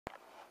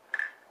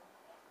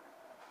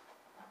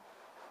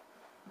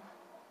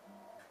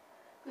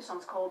This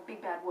one's called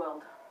Big Bad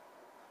World.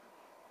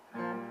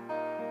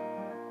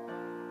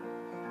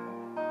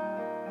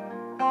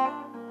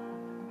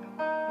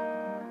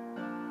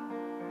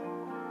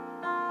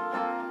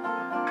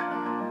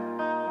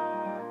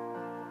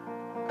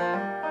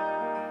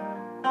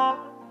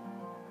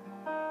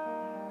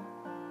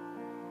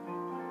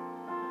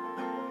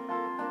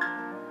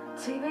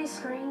 TV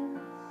screens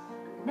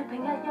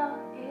nipping at your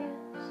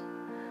ears,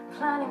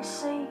 planting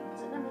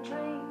seeds and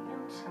imagery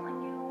and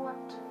telling you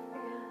what to fear.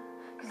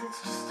 Cause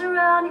it's just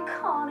around your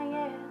corner,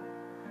 yeah,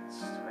 it's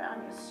just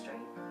around your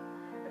street.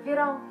 If you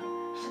don't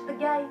shut the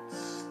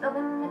gates, they'll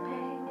be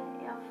nipping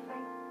at your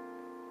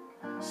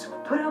feet. So we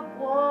put up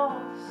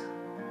walls,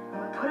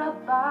 and we put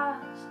up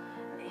bars.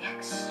 The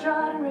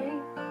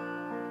extraordinary,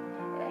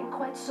 it ain't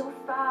quite so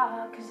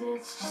far. Cause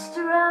it's just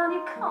around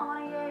your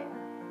corner,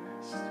 yeah,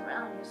 it's just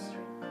around your street.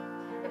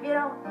 If you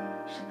don't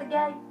shut the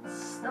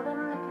gates, they'll be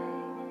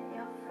nipping at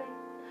your feet.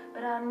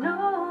 But I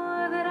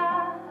know that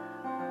I'm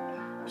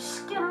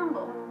skin and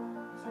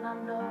bones, and I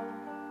know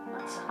my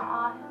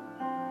time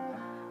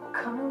will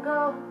come and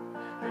go.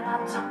 But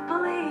I don't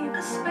believe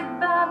this big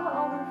bad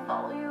world will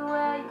follow you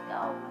where you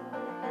go.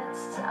 But if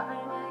it's tapping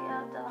at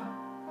your door,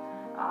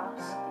 I'll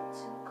ask you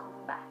to come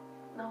back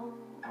no more.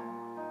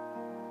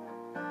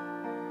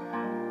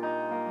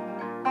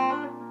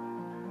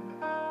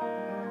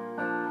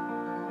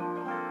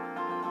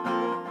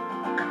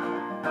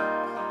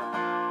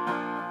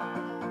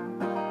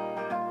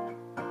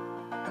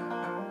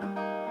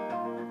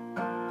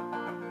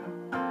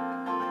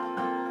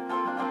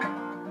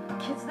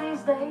 Kids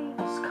these days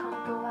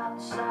can't go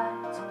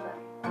outside to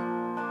play.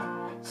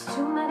 It's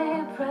too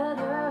many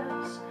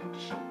predators to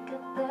shake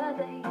up their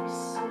days.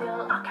 So we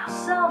lock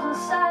ourselves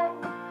inside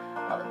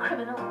while the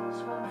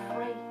criminals run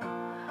free.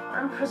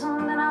 We're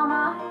imprisoned in our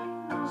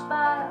minds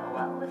by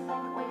what we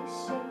think we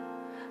see.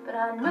 But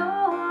I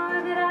know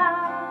that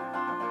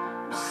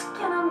I'm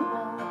skin and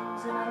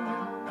bones, and I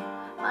know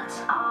my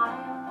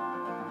time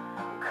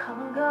will come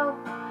and go.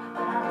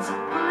 But I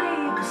don't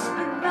believe this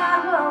big bad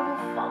world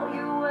will follow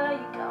you where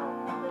you go.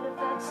 But if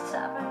it's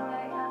tapping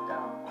at your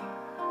door,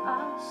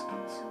 I'll ask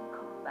you to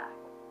come back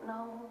no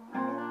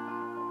more.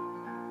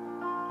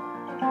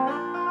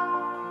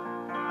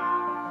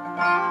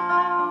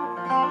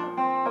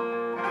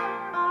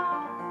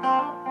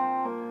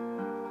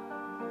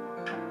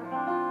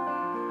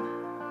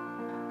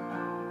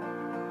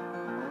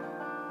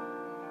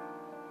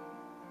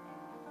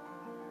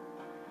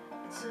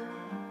 It's a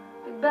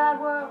big bad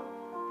world,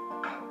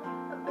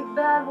 a big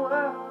bad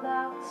world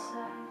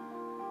outside.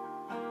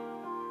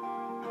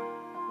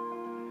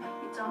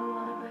 You don't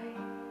wanna be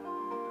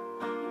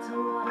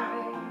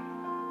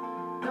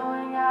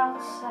going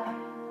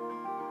outside.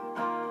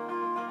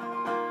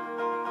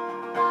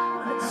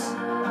 But it's a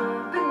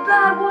big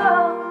bad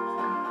world,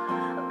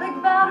 a big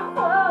bad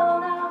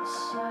world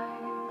outside.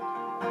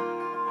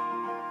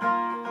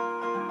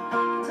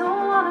 You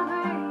don't wanna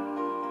be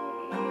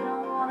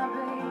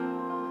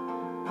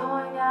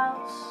going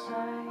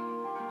outside.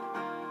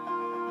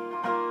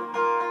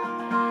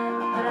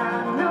 But I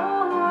know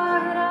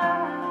that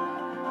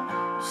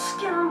I'm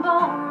skin and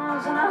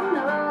bones, and I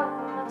know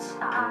my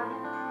time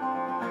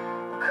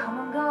will come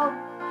and go.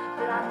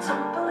 But I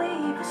don't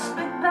believe this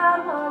big bad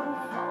world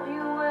will follow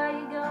you where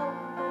you go.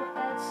 But if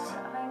it's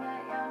tapping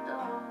at your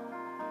door,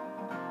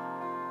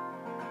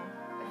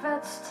 if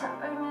it's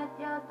tapping at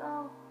your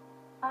door,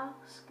 I'll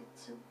ask it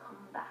to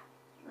come back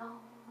no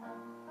more.